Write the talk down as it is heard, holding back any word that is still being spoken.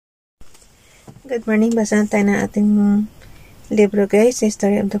Good morning, basahan tayo ng ating libro guys,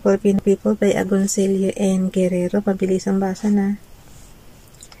 History of the Filipino People by Agoncillo and Guerrero. Pabilis ang basa na.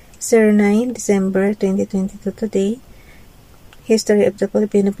 09 December 2022 today. History of the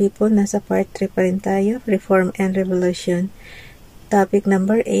Filipino People, nasa part 3 pa rin tayo, Reform and Revolution. Topic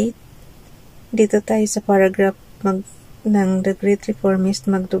number 8. Dito tayo sa paragraph ng The Great Reformist,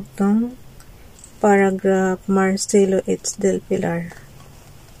 magdugtong paragraph Marcelo H del Pilar.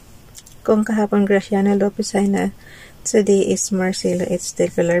 Kung kahapon Graciano Lopez ay na, today is Marcelo H del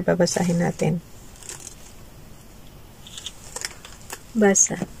Pilar. Babasahin natin.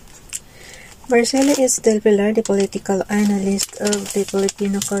 Basa. Marcelo H del Pilar, the political analyst of the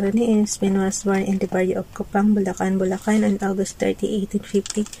Filipino colony in Spain, was born in the barrio of Copang, Bulacan, on August 30,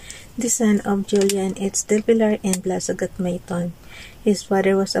 1850, the son of Julian H del Pilar and Blas Mayton. His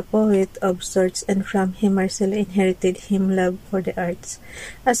father was a poet of sorts, and from him Marcelo inherited his love for the arts.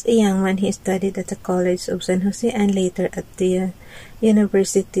 As a young man, he studied at the College of San Jose and later at the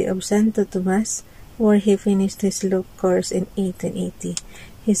University of Santo Tomas, where he finished his law course in 1880.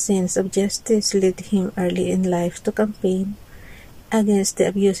 His sense of justice led him early in life to campaign against the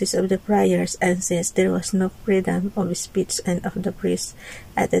abuses of the friars, and since there was no freedom of speech and of the press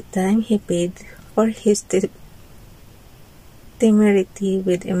at the time, he paid for his temerity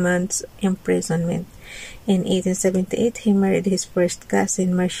with a month's imprisonment. In 1878, he married his first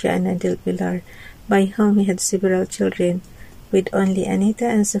cousin, Marcelo del Pilar, by whom he had several children, with only Anita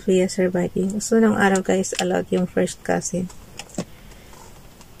and Sofia surviving. So, nung araw guys, allowed yung first cousin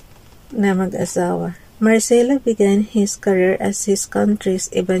na mag-asawa. Marcelo began his career as his country's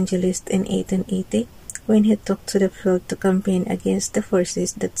evangelist in 1880 when he took to the field to campaign against the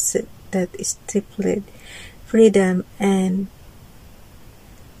forces that stifled freedom and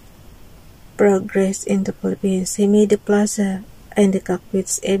progress in the Philippines. He made the plaza and the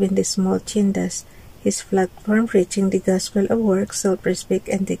cockpits, even the small chindas, his platform preaching the gospel of work, self-respect,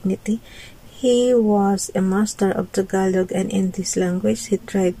 and dignity. He was a master of Tagalog, and in this language he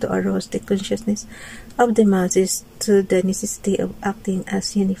tried to arouse the consciousness of the masses to the necessity of acting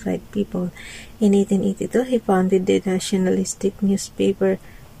as unified people. In 1882, he founded the nationalistic newspaper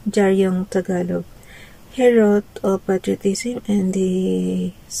Diaryong Tagalog. He wrote of patriotism and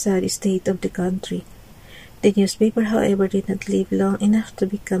the sad state of the country. The newspaper, however, did not live long enough to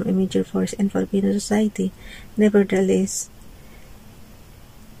become a major force in Filipino society. Nevertheless,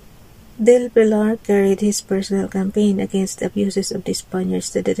 del Pilar carried his personal campaign against the abuses of the Spaniards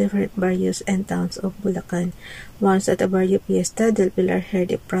to the different barrios and towns of Bulacan. Once at a barrio fiesta, del Pilar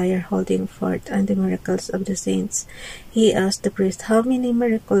heard a prior holding forth on the miracles of the saints. He asked the priest, "How many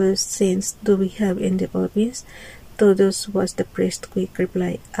miraculous saints do we have in the Philippines?" "Todos," was the priest's quick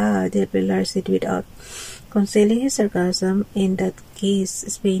reply. "Ah," del Pilar said without concealing his sarcasm, "in that case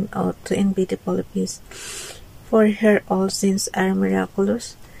Spain ought to invade the Philippines, for her all saints are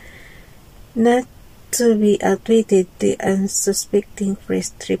miraculous." Not to be outwitted, the unsuspecting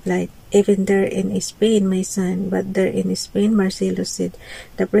priest replied, "Even there in Spain, my son, but there in Spain," Marcelo said,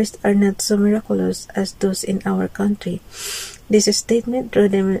 "the priests are not so miraculous as those in our country." This statement drew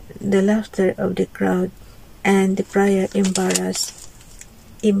the laughter of the crowd, and the prior embarrassed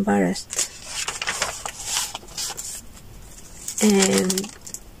and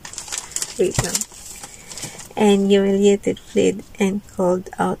humiliated fled and called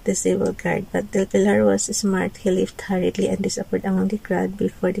out the civil guard. But del Pilar was smart. He left hurriedly and disappeared among the crowd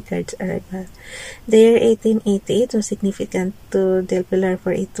before the guard's arrival. The year 1888 was significant to del Pilar,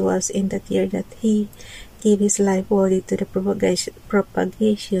 for it was in that year that he gave his life wholly to the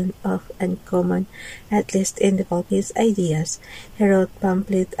propagation of uncommon, at least in the Philippines, ideas. He wrote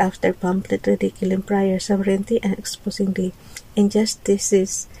pamphlet after pamphlet ridiculing prior sovereignty and exposing the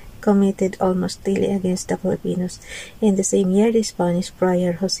injustices committed almost daily against the Filipinos. In the same year, the Spanish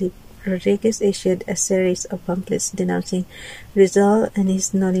prior Jose Rodriguez issued a series of pamphlets denouncing Rizal and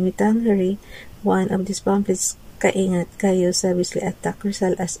his no limitangere. One of these pamphlets, "Kaingat Kayo," savagely attacked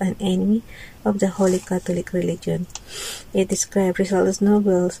Rizal as an enemy of the Holy Catholic religion. It described Rizal's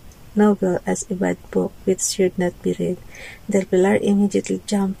novel as a bad book which should not be read. Del Pilar immediately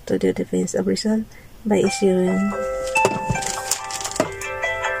jumped to the defense of Rizal by issuing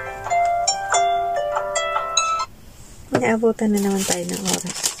Naabutan na naman tayo ng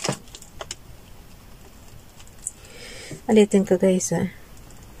oras. Alitin ko guys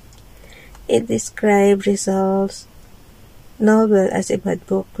It described Rizal's novel as a bad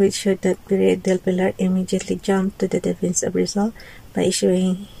book which should not be read. Del Pilar immediately jumped to the defense of Rizal by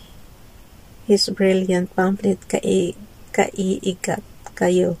issuing his brilliant pamphlet, Kaiigat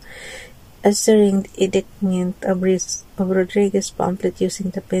Kayo. a stirring indictment of Rodriguez's pamphlet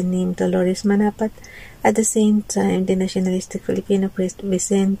using the pen name Dolores Manapat. At the same time, the nationalistic Filipino priest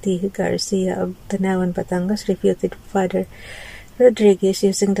Vicente Garcia of Tanawan, Batangas refuted Father Rodriguez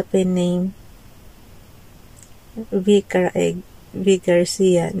using the pen name V.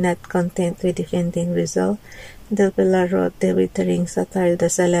 Garcia. Not content with defending Rizal, Del Pilar wrote the withering satire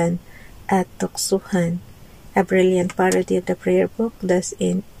Dasalan at Tuksuhan, a brilliant parody of the prayer book, thus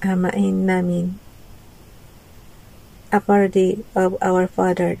in Amain, Namin, a parody of Our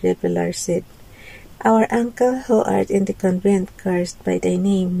Father. Del Pilar said, "Our uncle who art in the convent, cursed by thy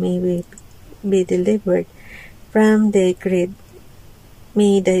name, may we be delivered from thy greed.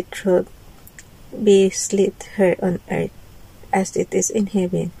 May thy throat be slit here on earth, as it is in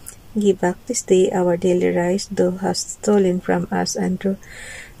heaven. Give back this day our daily rice, thou hast stolen from us, Andrew."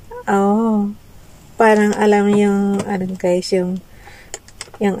 Oh, parang alam yung, guys, yung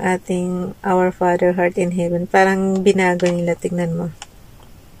ating Our Father heart in heaven, parang binago nila, tingnan mo.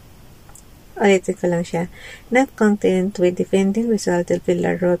 Ulitin ko lang siya. Not content with defending Rizal, Del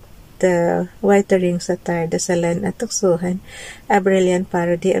Pilar wrote the withering satire Dasalan at Tuksuhan, a brilliant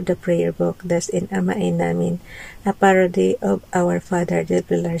parody of the prayer book, thus in Amain, Namin, a parody of Our Father. Del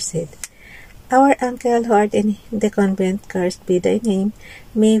Pilar said, "Our uncle who art in the convent, cursed be thy name.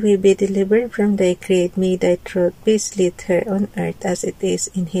 May we be delivered from thy greed. May thy throat be slit here on earth, as it is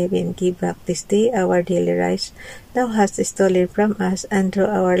in heaven. Give back this day our daily rice, thou hast stolen from us, and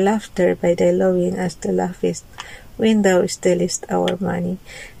draw our laughter by thy lowing as thou laughest when thou stealest our money.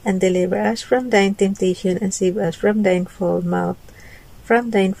 And deliver us from thine temptation, and save us from thine foul mouth.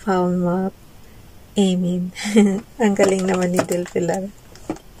 From thine foul mouth. Amen." Ang galing naman ni Del Pilar.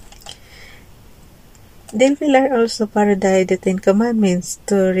 Del Pilar also parodied the Ten Commandments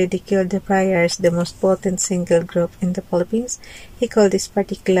to ridicule the friars, the most potent single group in the Philippines. He called this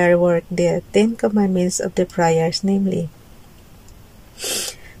particular work the Ten Commandments of the Friars, namely,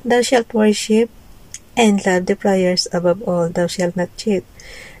 "Thou shalt worship and love the friars above all. Thou shalt not cheat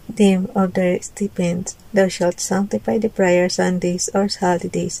them of their stipends. Thou shalt sanctify the friar Sundays or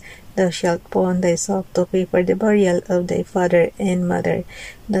holidays. Thou shalt pawn thyself to pay for the burial of thy father and mother.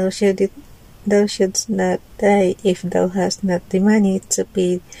 Thou shouldst not die if thou hast not the money to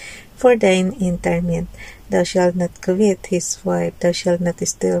pay for thine interment. Thou shalt not covet his wife. Thou shalt not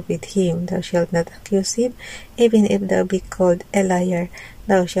steal with him. Thou shalt not accuse him, even if thou be called a liar.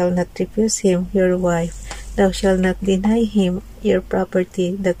 Thou shalt not refuse him your wife. Thou shalt not deny him your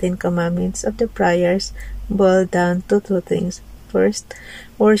property." The Ten Commandments of the friars boil down to two things. First,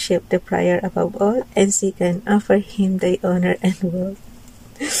 worship the friar above all, and second, offer him thy honor and wealth.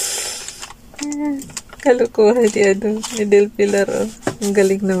 Kalukuhan ni Del Pilar, oh. Ang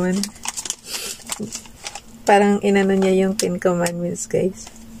galing naman. Parang inano niya yung Ten Commandments, guys.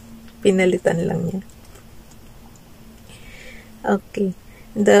 Pinalitan lang niya. Okay.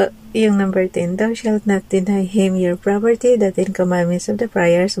 Yung number 10, "Thou shalt not deny him your property." The Ten Commandments of the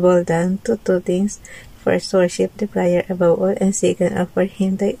friars boil down to two things. First, worship the friar above all, and second, offer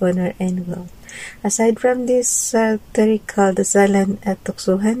him thy honor and wealth. Aside from this satirical Dasalan at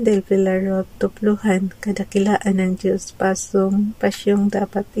Tuksuhan, Del Pilar wrote tupluhan, kadakilaan ng Diyos, pasyong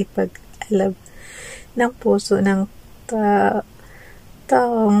dapat ipag-alab ng puso ng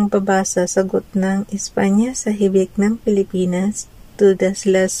taong babasa, sagot ng Espanya sa hibik ng Pilipinas, todas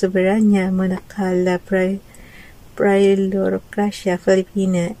la soberania monarchala Prilorocracia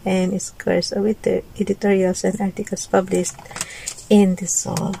Filipina, and scores of editorials and articles published in the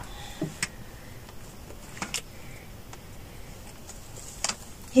Sol.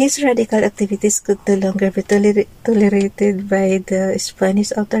 His radical activities could no longer be tolerated by the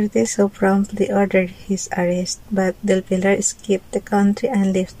Spanish authorities, who promptly ordered his arrest, but Del Pilar escaped the country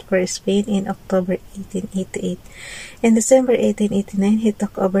and left for Spain in October 1888. In December 1889, he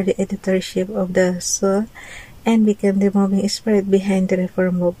took over the editorship of the Sol and became the moving spirit behind the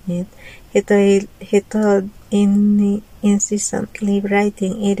reform movement. He told incessantly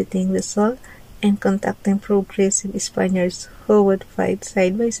writing, editing the Sol, and contacting progressive Spaniards who would fight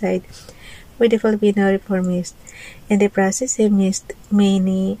side by side with the Filipino Reformists. In the process, he missed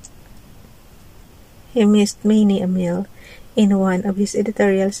many a meal. In one of his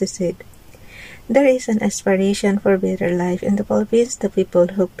editorials, he said, "There is an aspiration for better life in the Philippines. The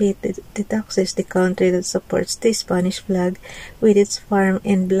people who pay the taxes, the country that supports the Spanish flag with its farm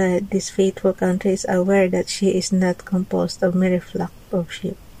and blood, this faithful country is aware that she is not composed of mere flock of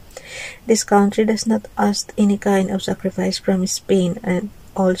sheep. This country does not ask any kind of sacrifice from Spain, and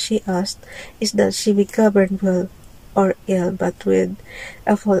all she asks is that she be governed well or ill, but with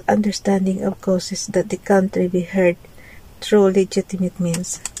a full understanding of causes, that the country be heard through legitimate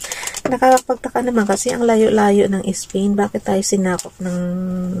means." Nakakapagtaka naman kasi ang layo-layo ng Spain. Bakit tayo sinakop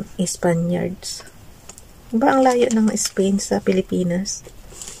ng Spaniards? Ba ang layo ng Spain sa Pilipinas?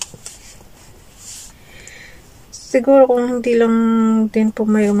 Siguro kung hindi lang din po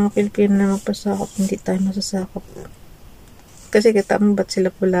may mga Pilipino na magpasakop, hindi tayo masasakop. Kasi kita mo ba't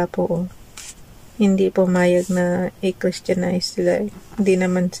sila pula po? Oh. Hindi pumayag na i-Christianize sila. Hindi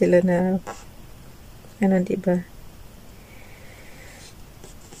naman sila na diba?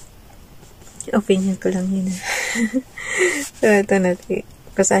 Opinion ko lang yun. So, ito natin.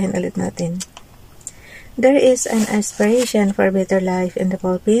 Basahin ulit natin. There is an aspiration for better life in the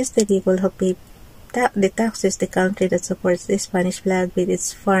Philippines. The people who pay the taxes, the country that supports the Spanish flag with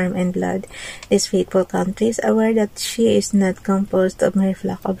its farm and blood, this faithful country is aware that she is not composed of mere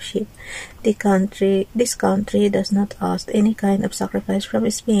flock of sheep. This country does not ask any kind of sacrifice from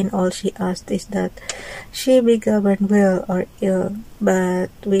Spain. All she asks is that she be governed well or ill,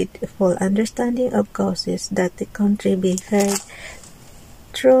 but with full understanding of causes, that the country be heard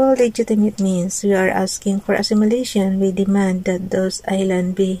through legitimate means. We are asking for assimilation. We demand that those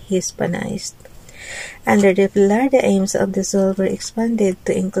islands be Hispanized. Under the Pilar, the aims of the soul were expanded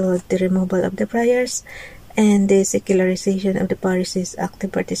to include the removal of the priors and the secularization of the parishes,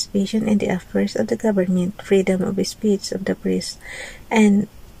 active participation in the affairs of the government, freedom of speech of the priests and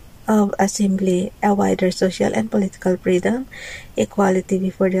of assembly, a wider social and political freedom, equality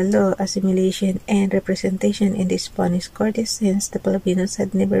before the law, assimilation, and representation in the Spanish courts, since the Filipinos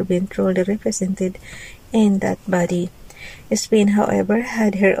had never been truly represented in that body. Spain, however,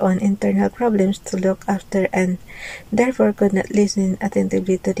 had her own internal problems to look after and therefore could not listen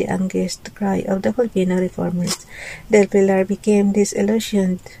attentively to the anguished cry of the Filipino reformers. Del Pilar became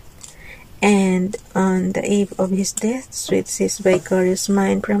disillusioned, and on the eve of his death switched his vigorous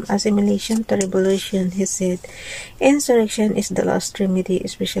mind from assimilation to revolution. He said, "Insurrection is the last remedy,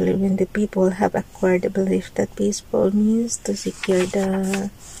 especially when the people have acquired the belief that peaceful means to secure the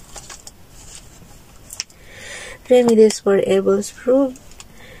remedies for evils proved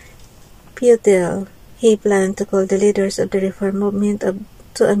futile." He planned to call the leaders of the reform movement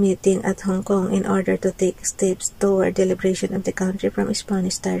to a meeting at Hong Kong in order to take steps toward the liberation of the country from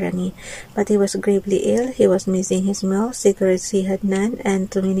Spanish tyranny. But he was gravely ill. He was missing his meal, cigarettes he had none, and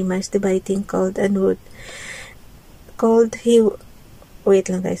to minimize the biting cold, he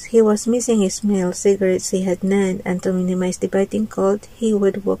was missing his meal, cigarettes he had none, and to minimize the biting cold, he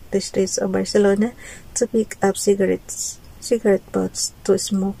would walk the streets of Barcelona to pick up cigarette butts to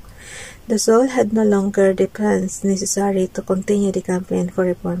smoke. The soul had no longer the funds necessary to continue the campaign for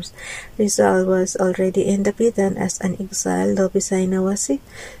reforms. Rizal was already in the Pitan as an exile, though Pisayna was sick.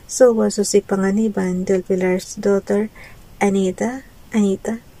 So was si Panganiban, Del Pilar's daughter, Anita,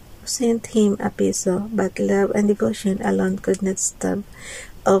 who sent him a peso, but love and devotion alone could not stave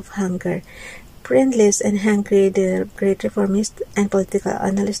off hunger. Friendless and hungry, the Great Reformist and political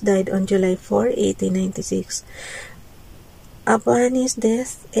analyst died on July 4, 1896. Upon his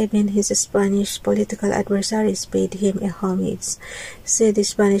death, even his Spanish political adversaries paid him a homage. Said the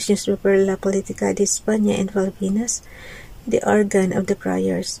Spanish newspaper La Política de España en Filipinas, the organ of the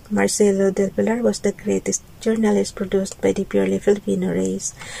priors, Marcelo del Pilar was the greatest journalist produced by the purely Filipino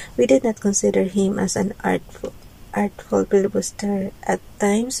race. We did not consider him as an artful filibuster. At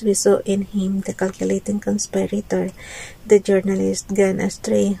times, we saw in him the calculating conspirator, the journalist gone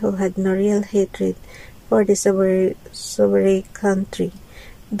astray who had no real hatred for the sovereign country,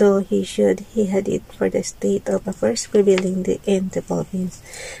 though he had it for the state of affairs prevailing in the Philippines.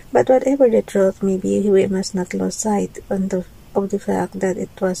 But whatever the truth may be, we must not lose sight of the fact that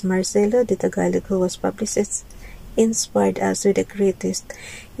it was Marcelo the Tagalog who was publicist, inspired us with the greatest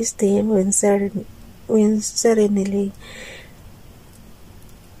esteem when serenely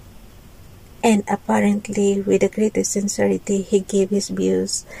and apparently with the greatest sincerity he gave his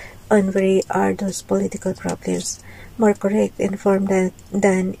views on very arduous political problems, more correct and informed than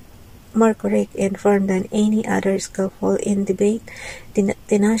any other skillful in debate,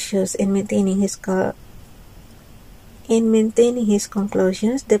 tenacious in maintaining his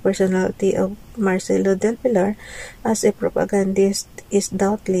conclusions. The personality of Marcelo del Pilar as a propagandist is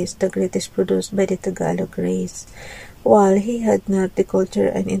doubtless the greatest produced by the Tagalog race. While he had not the culture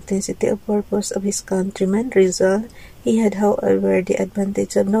and intensity of purpose of his countryman Rizal, he had, however, the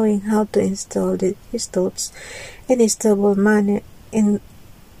advantage of knowing how to install his thoughts in a subtle manner.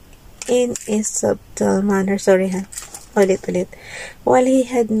 While he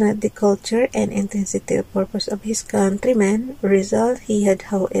had not the culture and intensity of purpose of his countryman Rizal, he had,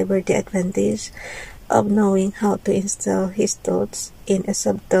 however, the advantage of knowing how to instill his thoughts in a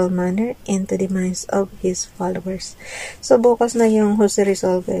subtle manner into the minds of his followers. So, bukas na yung Jose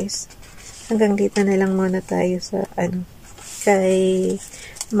Rizal, guys. Hanggang dito na lang muna tayo sa, kay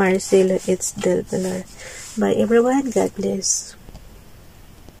Marcelo H. Del Pilar. Bye, everyone. God bless.